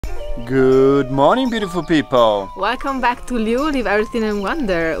Good morning, beautiful people! Welcome back to LeAw, Leave Everything and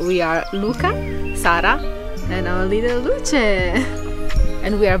Wonder. We are Luca, Sara, and our little Luce.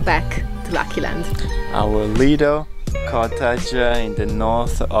 And we are back to Lucky Land. Our little cottage in the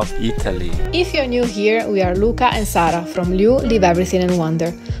north of Italy. If you're new here, we are Luca and Sara from LeAw, Leave Everything and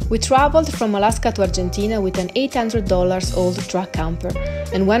Wonder. We traveled from Alaska to Argentina with an $800 old truck camper.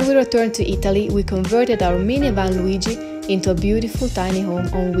 And when we returned to Italy, we converted our minivan Luigi into a beautiful tiny home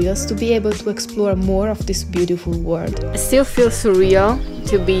on wheels to be able to explore more of this beautiful world. It still feels surreal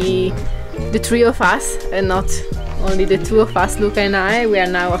to be the three of us and not only the two of us, Luca and I. We are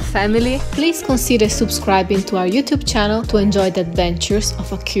now a family. Please consider subscribing to our YouTube channel to enjoy the adventures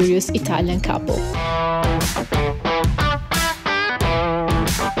of a curious Italian couple.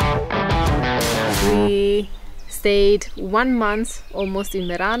 We stayed 1 month almost in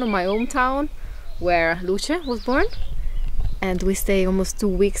Merano, my hometown, where Luce was born. And we stay almost 2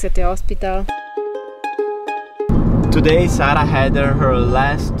 weeks at the hospital. Today Sara had her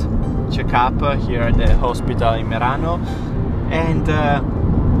last checkup here at the hospital in Merano, and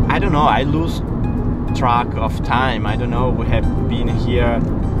I don't know, I lose track of time. I don't know, we have been here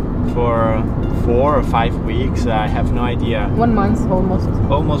for 4 or 5 weeks, I have no idea. 1 month almost.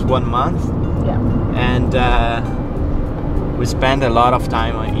 Almost 1 month. Yeah. And we spent a lot of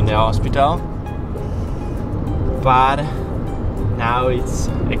time in the hospital, but now it's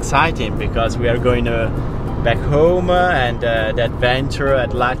exciting because we are going back home and the adventure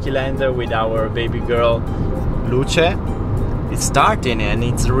at Lucky Land with our baby girl Luce. It's starting and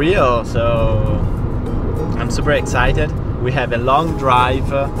it's real, so I'm super excited. We have a long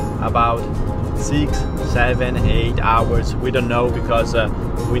drive, about 6, 7, 8 hours. We don't know because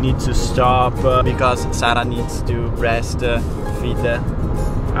we need to stop because Sara needs to rest, feed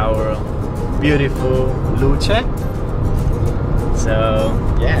our beautiful Luce. So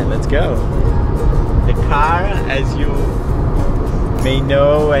yeah, let's go. The car, as you may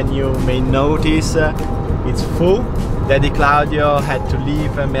know and you may notice, it's full. Daddy Claudio had to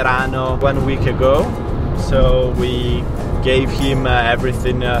leave Merano 1 week ago, so we gave him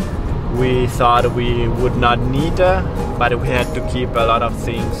everything we thought we would not need, but we had to keep a lot of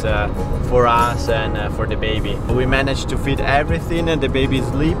things for us and for the baby. We managed to feed everything, and the baby is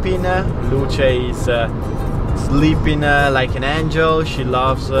sleeping. Luce is sleeping like an angel. She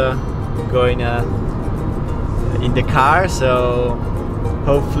loves going in the car, so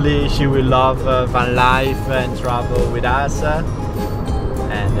hopefully she will love van life and travel with us,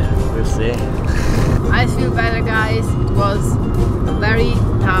 and we'll see. I feel better, guys. It was a very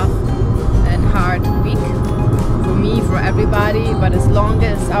tough and hard week for me, for everybody, but as long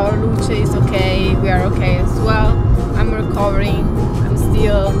as our Luce is okay, we are okay as well. I'm recovering. I'm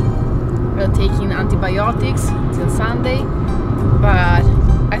still taking antibiotics till Sunday, but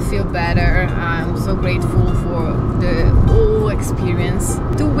I feel better. I'm so grateful for the whole experience.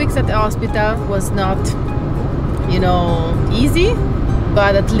 2 weeks at the hospital was not, you know, easy,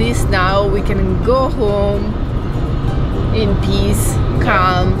 but at least now we can go home in peace,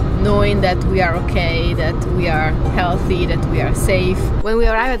 calm, knowing that we are okay, that we are healthy, that we are safe. When we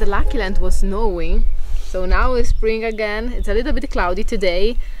arrived at the Lucky Land, it was snowing, so now it's spring again. It's a little bit cloudy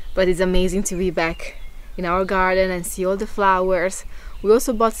today, but it's amazing to be back in our garden and see all the flowers. We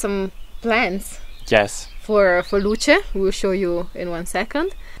also bought some plants. Yes. For Luce. We'll show you in 1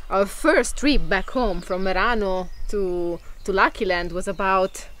 second. Our first trip back home from Merano to Lucky Land was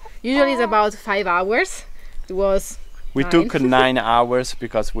usually it's about 5 hours. It was We took 9 hours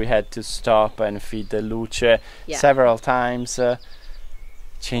because we had to stop and feed the Luce several times,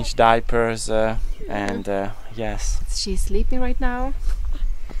 change diapers, and yes. She's sleeping right now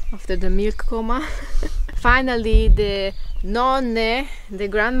after the milk coma. Finally, the nonne, the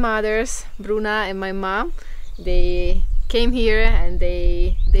grandmothers, Bruna and my mom, they came here and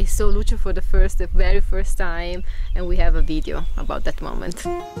they saw Luce for the very first time, and we have a video about that moment.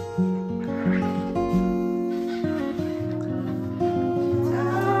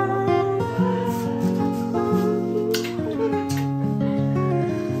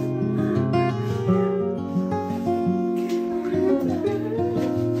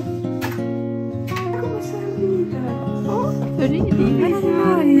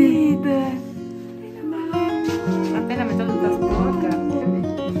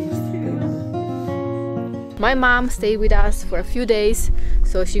 My mom stayed with us for a few days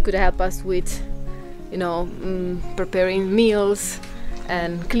so she could help us with, you know, preparing meals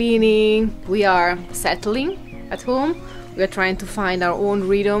and cleaning. We are settling at home. We are trying to find our own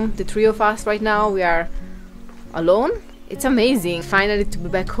rhythm. The three of us right now, we are alone. It's amazing finally to be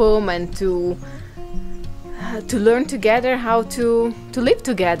back home and to to learn together how to live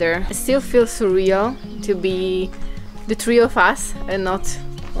together. It still feels surreal to be the three of us and not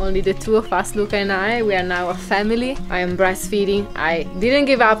only the two of us, Luca and I. We are now a family. I am breastfeeding. I didn't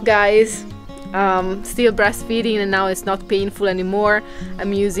give up, guys. Still breastfeeding, and now it's not painful anymore.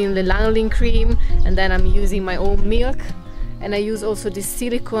 I'm using the lanolin cream, and then I'm using my own milk, and I use also these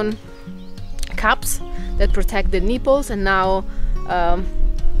silicone cups that protect the nipples, and now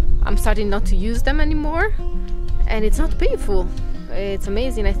I'm starting not to use them anymore, and it's not painful. It's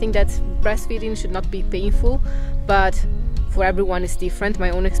amazing. I think that breastfeeding should not be painful, but for everyone it's different. My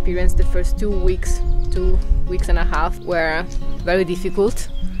own experience, the first 2 weeks and a half were very difficult,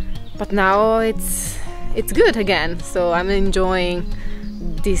 but now it's good again. So I'm enjoying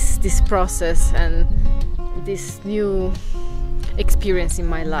this process and this new experience in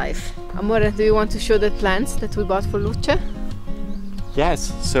my life. Amore, do you want to show the plants that we bought for Luce?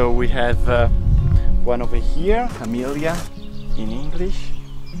 Yes, so we have one over here, camellia in English.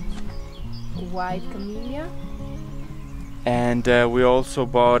 White camellia. And we also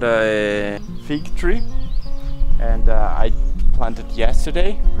bought a fig tree, and I planted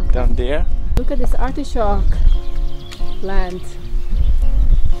yesterday down there. Look at this artichoke plant.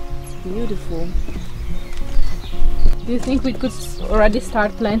 It's beautiful. Do you think we could already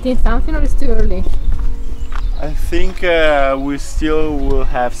start planting something, or is it too early? I think we still will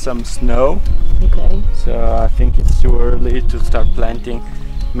have some snow. Okay. So I think it's too early to start planting.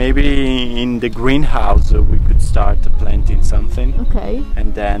 Maybe in the greenhouse we could start planting something. Okay.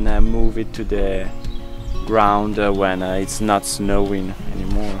 And then move it to the ground when it's not snowing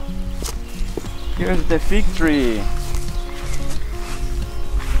anymore. Here's the fig tree.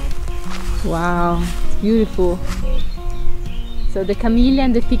 Wow, it's beautiful. So the camellia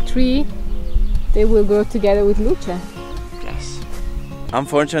and the fig tree, they will grow together with Luce. Yes.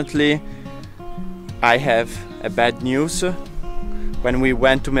 Unfortunately, I have a bad news. When we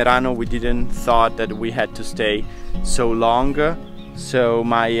went to Merano, we didn't thought that we had to stay so long. So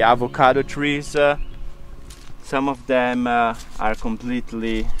my avocado trees, some of them are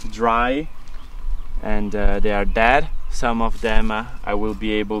completely dry and they are dead. Some of them I will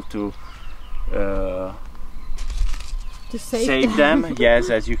be able to save them. Yes,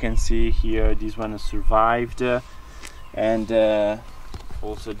 as you can see here, this one has survived, and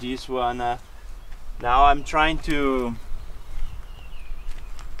also this one. Now I'm trying to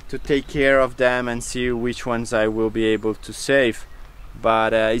take care of them and see which ones I will be able to save,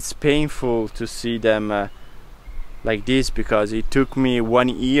 but it's painful to see them like this, because it took me 1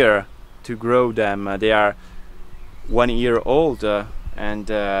 year to grow them. They are 1 year old, and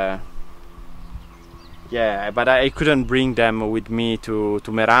yeah, but I couldn't bring them with me to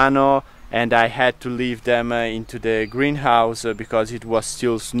Merano, and I had to leave them into the greenhouse because it was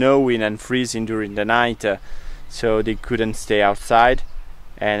still snowing and freezing during the night, so they couldn't stay outside.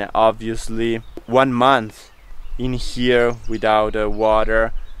 And obviously 1 month in here without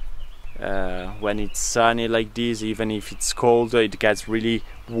water, when it's sunny like this, even if it's cold, it gets really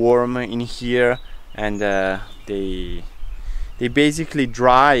warm in here, and they basically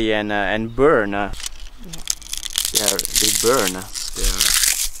dry and burn. They burn, they are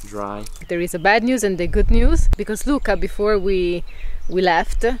dry. There is a bad news and the good news, because Luca, before we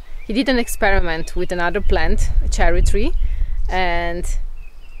left, he did an experiment with another plant, a cherry tree, and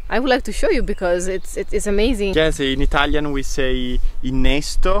I would like to show you because it's amazing. Yes, in Italian we say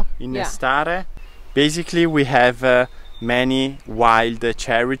innesto, innestare. Yeah. Basically we have many wild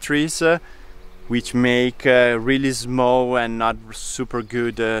cherry trees which make really small and not super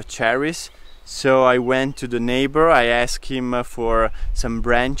good cherries. So I went to the neighbor, I asked him for some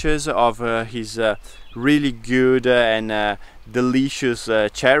branches of his really good and delicious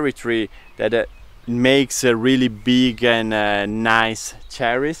cherry tree that makes really big and nice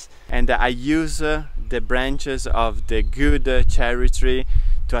cherries, and I use the branches of the good cherry tree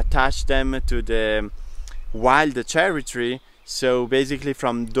to attach them to the wild cherry tree. So basically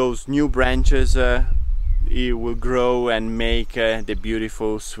from those new branches it will grow and make the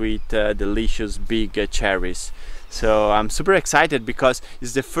beautiful, sweet, delicious big cherries. So I'm super excited because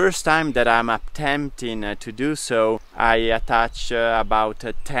it's the first time that I'm attempting to do so. I attach about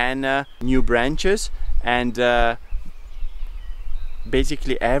 10 new branches, and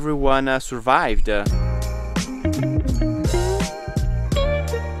basically everyone survived.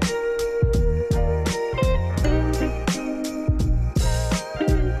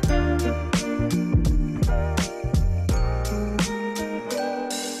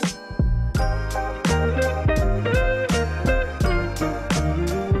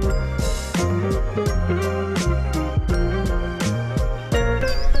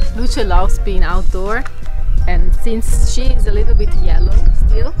 Luce loves being outdoor, Since she is a little bit yellow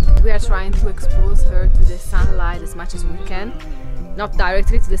still, we are trying to expose her to the sunlight as much as we can. Not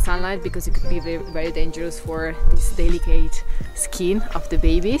directly to the sunlight because it could be very, very dangerous for this delicate skin of the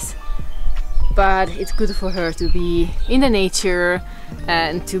babies. But it's good for her to be in the nature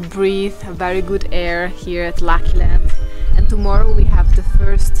and to breathe a very good air here at Lucky Land. And tomorrow we have the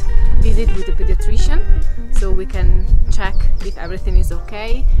first visit with the pediatrician, so we can check if everything is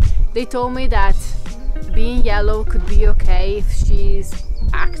okay. They told me that being yellow could be okay if she's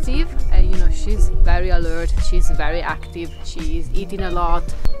active, and you know, she's very alert, she's very active, she's eating a lot,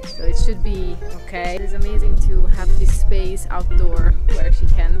 so it should be okay. It's amazing to have this space outdoor where she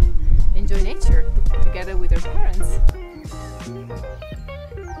can enjoy nature together with her parents.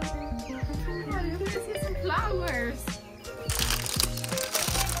 Some flowers.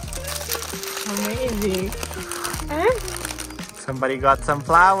 Amazing. Huh? Somebody got some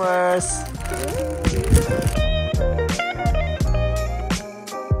flowers.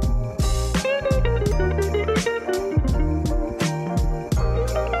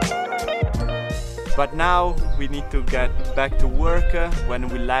 But now we need to get back to work. When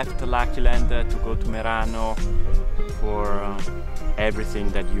we left Lucky Land to go to Merano for everything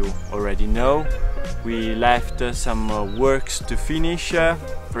that you already know, we left some works to finish.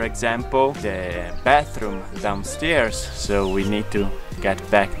 For example, the bathroom downstairs, so we need to get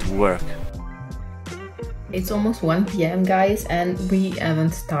back to work. It's almost 1 p.m. guys, and we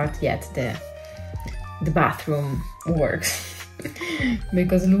haven't started yet the bathroom works.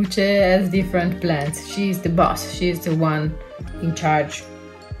 Because Luce has different plans. She's the boss, she's the one in charge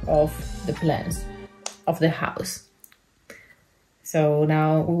of the plans of the house. So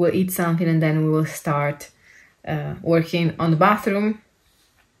now we will eat something and then we will start working on the bathroom.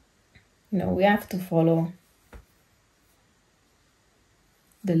 You know, we have to follow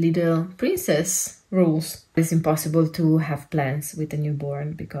the little princess rules. It's impossible to have plans with a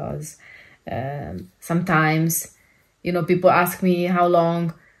newborn because sometimes, you know, people ask me how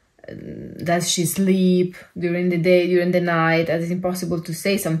long does she sleep during the day, during the night. That is impossible to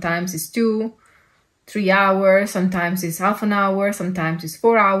say. Sometimes it's 2-3 hours, sometimes it's half an hour, sometimes it's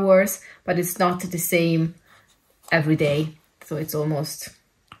 4 hours, but it's not the same every day. So it's almost,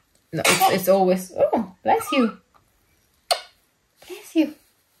 no, it's always, oh, bless you. Bless you.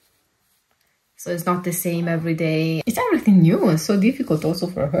 So it's not the same every day. It's everything new and so difficult also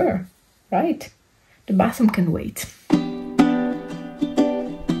for her, right? The bathroom can wait.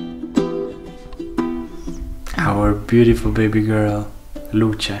 Our beautiful baby girl,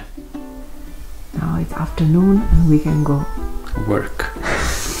 Luce. Now it's afternoon and we can go work.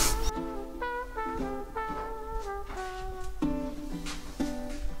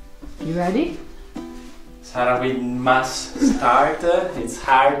 You ready? Sara, we must start. It's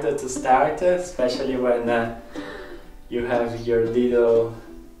hard to start, especially when you have your little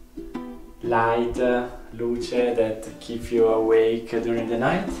light, Luce, that keep you awake during the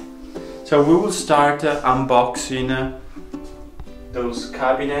night. So we will start unboxing those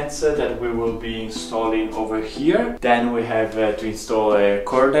cabinets that we will be installing over here. Then we have to install a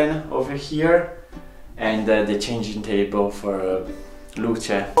curtain over here and the changing table for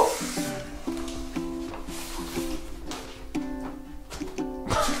Luce.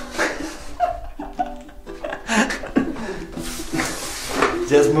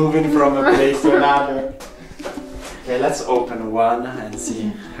 Just moving from a place to another. Okay, let's open one and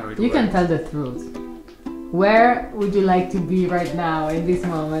see how it works. You can tell the truth. Where would you like to be right now in this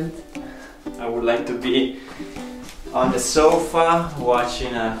moment? I would like to be on the sofa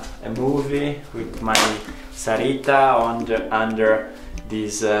watching a movie with my Sarita under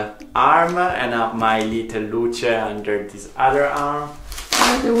this arm and my little Luce under this other arm.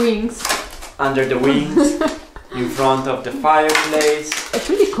 Under the wings. Under the wings. In front of the fireplace. It's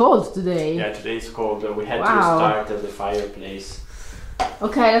really cold today. Yeah, today is cold. We had to start at the fireplace.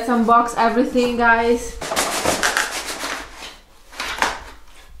 Okay, let's unbox everything, guys.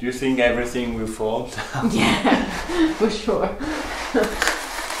 Do you think everything will fall down? Yeah, for sure.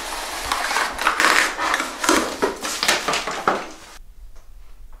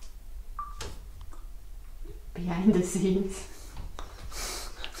 Behind the scenes.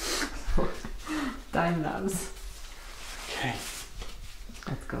 Time lapse. Okay.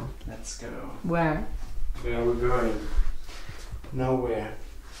 Let's go. Let's go. Where? Where are we going? Nowhere.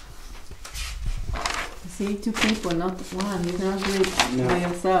 You see, 2 people, not one. You cannot do it by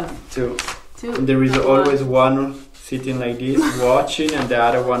yourself. Two. Two. There is not always one sitting like this, watching, and the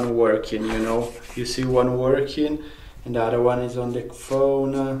other one working, you know. You see one working, and the other one is on the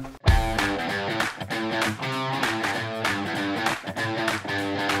phone.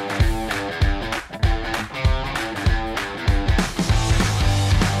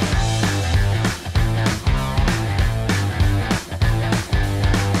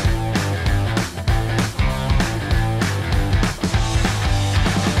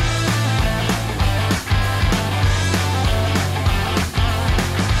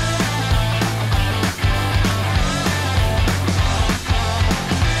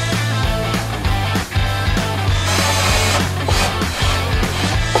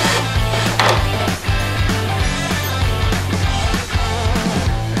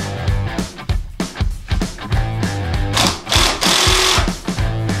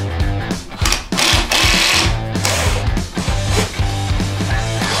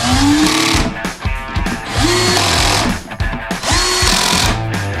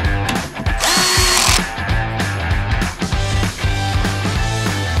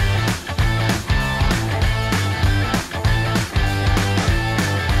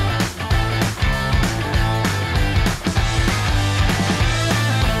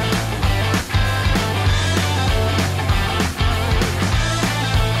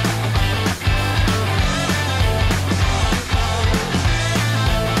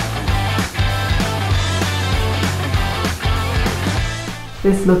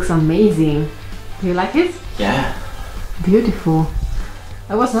 This looks amazing. Do you like it? Yeah. Beautiful.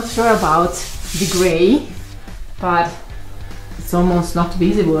 I was not sure about the grey, but it's almost not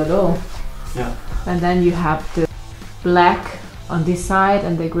visible at all. Yeah. And then you have the black on this side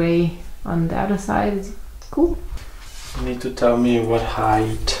and the grey on the other side. It's cool. You need to tell me what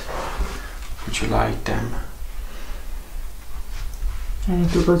height would you like them. I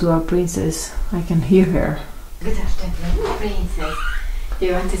need to go to our princess. I can hear her. Good afternoon, princess.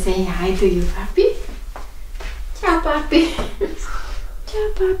 You want to say hi to your puppy? Ciao, puppy.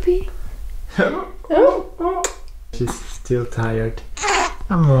 Ciao, puppy. She's still tired.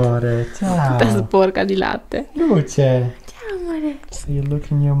 Amore, ciao. Questa sporca di latte. Luce. Ciao, amore. Are you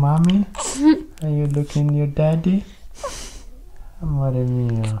looking your mommy? Are you looking your daddy? Amore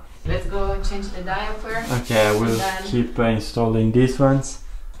mio. Let's go and change the diaper. Okay, I will then keep installing these ones.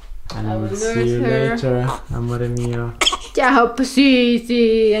 And I will see you later. Amore mio. Ciao, sì,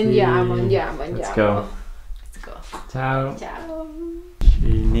 sì, andiamo, andiamo, andiamo. Let's go. Let's go. Ciao. Ciao.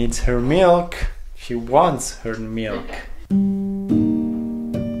 She needs her milk. She wants her milk.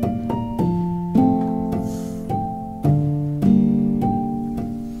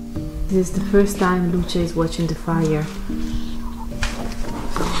 This is the first time Luce is watching the fire.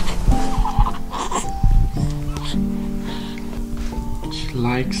 She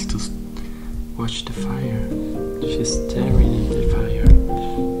likes to watch the fire. She's staring at the fire.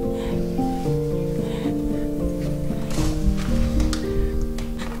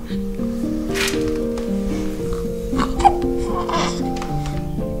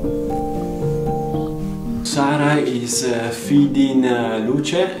 Sara is feeding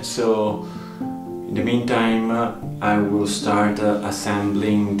Luce, so in the meantime I will start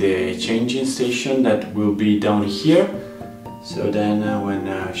assembling the changing station that will be down here. So then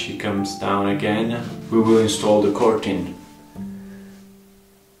when she comes down again, we will install the curtain.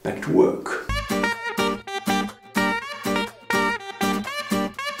 Back to work.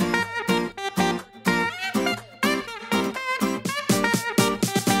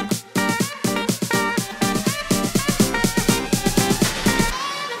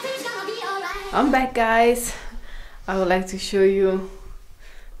 I'm back, guys. I would like to show you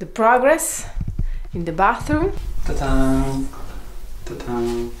the progress in the bathroom. Ta-da!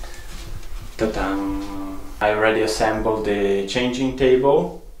 Ta-da! Ta-da! I already assembled the changing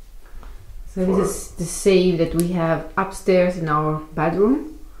table. So this is the same that we have upstairs in our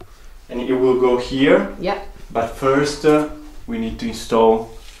bedroom. And it will go here. Yeah. But first we need to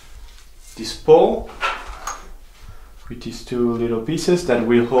install this pole with these two little pieces that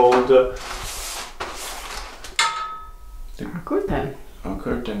will hold Our curtain. our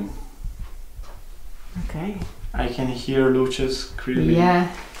curtain. Okay. I can hear Luce's screaming. Yeah.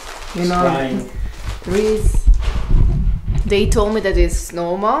 You know, crying. there is. They told me that it's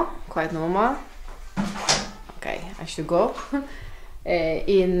normal, quite normal. Okay, I should go.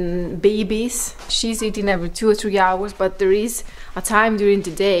 In babies, she's eating every 2 or 3 hours, but there is a time during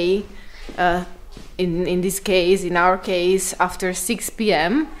the day, in this case, in our case, after 6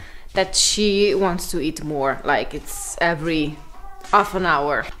 p.m. that she wants to eat more, like it's every half an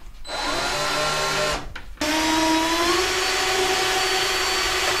hour.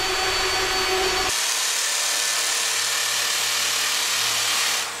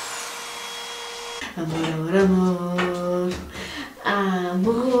 Amor, amor,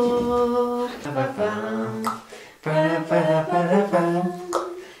 amor,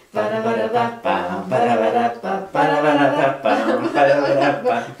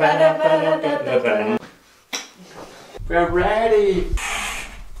 We're ready!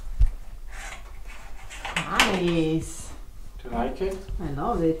 Nice. Do you like it? I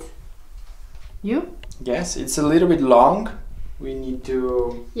love it. You? Yes, it's a little bit long. We need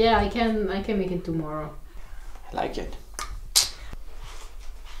to... Yeah, I can make it tomorrow. I like it.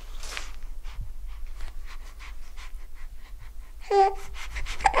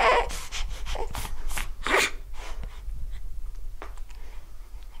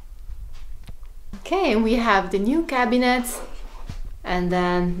 Okay, and we have the new cabinets and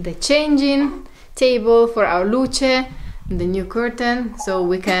then the changing table for our Luce and the new curtain so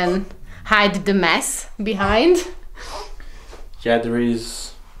we can hide the mess behind. Yeah,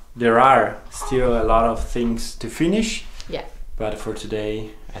 there are still a lot of things to finish. Yeah. But for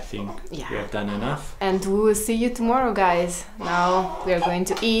today, I think we have done enough. And we will see you tomorrow, guys. Now we are going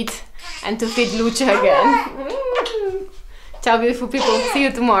to eat and to feed Luce again. Ciao, beautiful people. See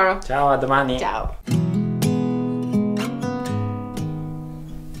you tomorrow. Ciao, a domani. Ciao.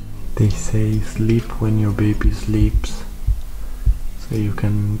 They say sleep when your baby sleeps, so you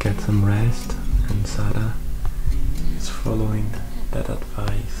can get some rest, and Sara is following that advice.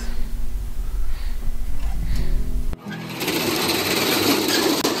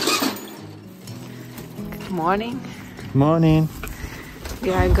 morning. Morning. We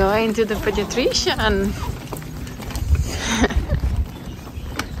are going to the pediatrician.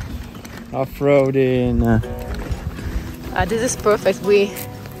 Off-roading. This is perfect. We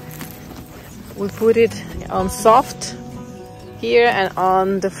put it on soft here and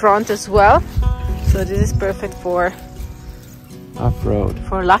on the front as well. So this is perfect for off-road.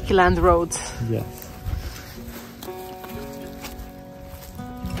 For Lucky Land roads. Yes.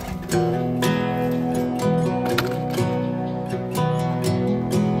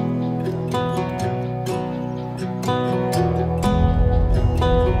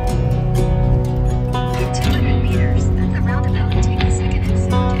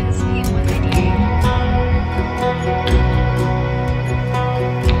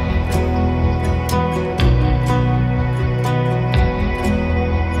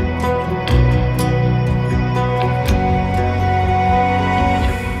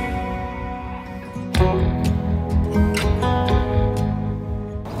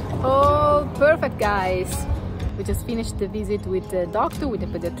 Perfect, guys. We just finished the visit with the doctor, with the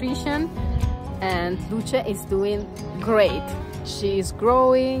pediatrician, and Luce is doing great. She is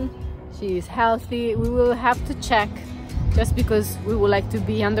growing, she is healthy. We will have to check just because we would like to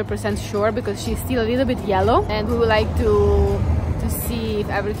be 100% sure, because she's still a little bit yellow, and we would like to see if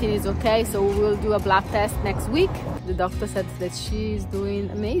everything is okay. So we will do a blood test next week. The doctor said that she's doing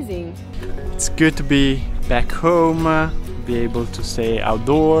amazing. It's good to be back home, be able to stay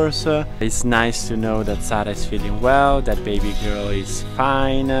outdoors. It's nice to know that Sara is feeling well, that baby girl is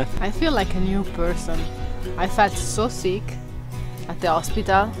fine. I feel like a new person. I felt so sick at the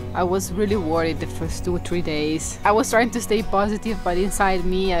hospital. I was really worried the first 2 or 3 days. I was trying to stay positive, but inside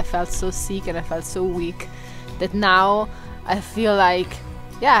me I felt so sick and I felt so weak that now I feel like,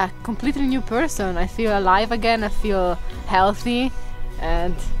 yeah, completely new person. I feel alive again, I feel healthy,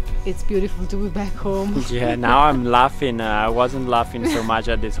 and it's beautiful to be back home. Yeah, now I'm laughing. I wasn't laughing so much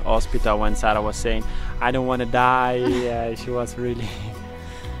at this hospital when Sara was saying, I don't want to die. She was really...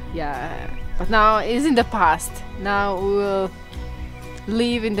 Yeah, but now it's in the past. Now we will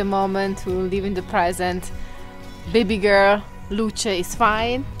live in the moment, we will live in the present. Baby girl, Luce, is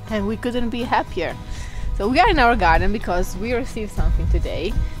fine, and we couldn't be happier. So we are in our garden because we received something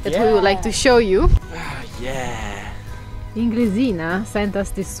today that we would like to show you. Yeah. Inglesina sent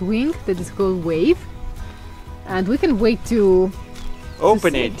us this swing that is called Wave, and we can wait to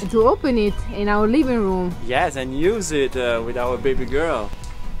open it in our living room. Yes, and use it with our baby girl.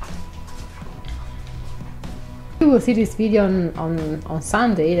 We will see this video on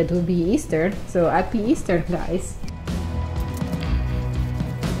Sunday. That will be Easter, so happy Easter, guys.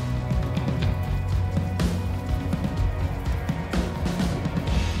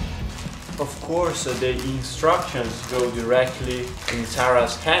 Of course, the instructions go directly in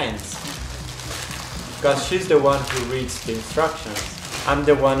Sara's hands, because she's the one who reads the instructions. I'm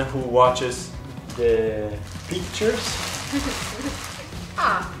the one who watches the pictures.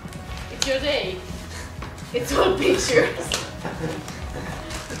 It's your day. It's all pictures.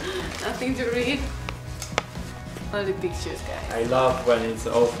 Nothing to read. Only pictures, guys. I love when it's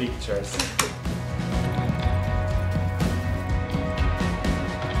all pictures.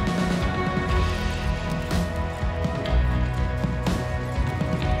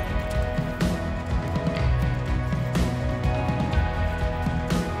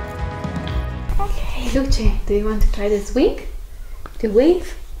 Luce, do you want to try the swing? The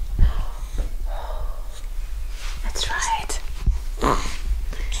wave? Let's try it.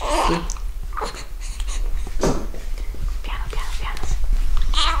 See? Piano, piano, piano.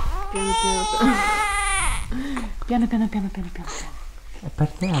 Piano, piano, piano, piano, piano. È per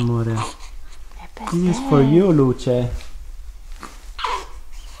te, amore. È per This is te. for you, Luce.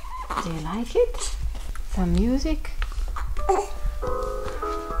 Do you like it? Some music?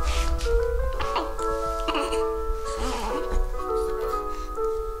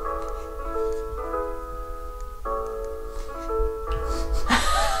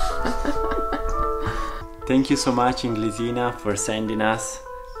 Thank you so much, Inglesina, for sending us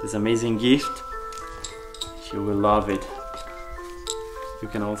this amazing gift. She will love it. You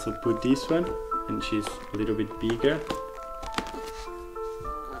can also put this one, and she's a little bit bigger.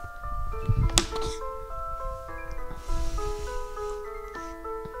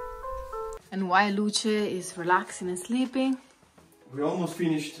 And while Luce is relaxing and sleeping, We almost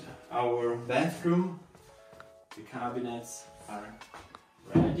finished our bathroom. The cabinets are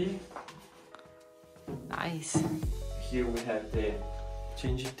ready. nice. Here we have the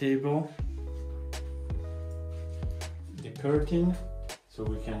changing table, the curtain, so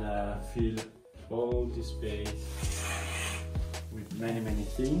we can fill all the space with many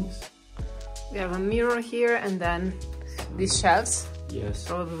things. We have a mirror here and then these shelves. Yes.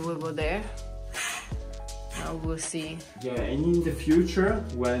 Probably will go there. Now we'll see. Yeah, and in the future,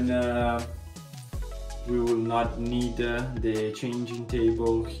 when we will not need the changing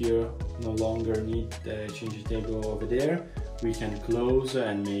table here, no longer need the changing table over there, we can close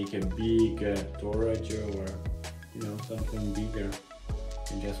and make a big storage or, you know, something bigger,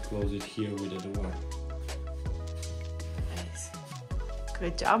 and just close it here with a door. Nice.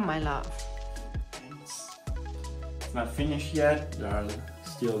 Good job, my love. Thanks. It's not finished yet. There are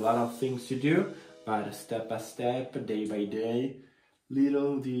still a lot of things to do, but step by step, day by day,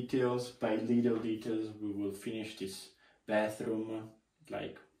 little details by little details, we will finish this bathroom.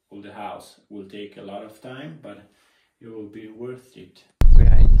 Like all the house will take a lot of time, but it will be worth it. We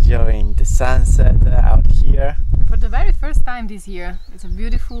are enjoying the sunset out here. For the very first time this year. It's a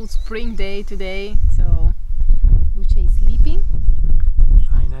beautiful spring day today, so Luce is sleeping.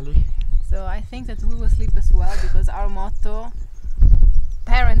 Finally. So I think that we will sleep as well, because our motto,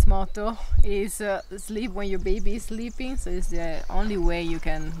 parents' motto, is sleep when your baby is sleeping, so it's the only way you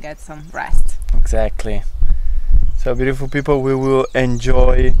can get some rest. Exactly. So beautiful people, we will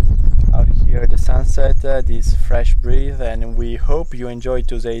enjoy out here the sunset, this fresh breeze, and we hope you enjoyed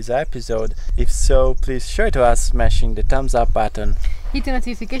today's episode. If so, please share it to us smashing the thumbs up button. Hit the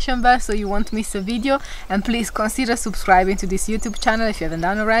notification bell so you won't miss a video, and please consider subscribing to this YouTube channel if you haven't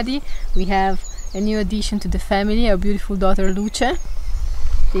done already. We have a new addition to the family, our beautiful daughter Luce.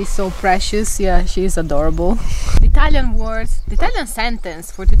 She's so precious, yeah, she's adorable. The Italian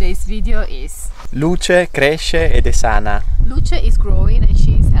sentence for today's video is Luce cresce ed è sana. Luce is growing and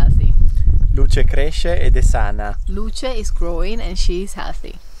she is healthy. Luce cresce ed è sana. Luce is growing and she is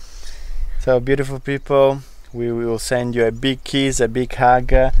healthy. So beautiful people, we will send you a big kiss, a big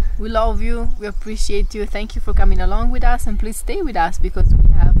hug. We love you, we appreciate you, thank you for coming along with us, and please stay with us because we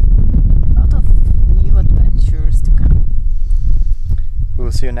have a lot of new adventures to come. We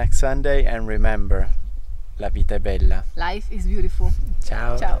will see you next Sunday, and remember, la vita è bella. Life is beautiful.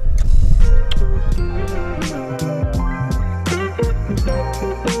 Ciao. Ciao.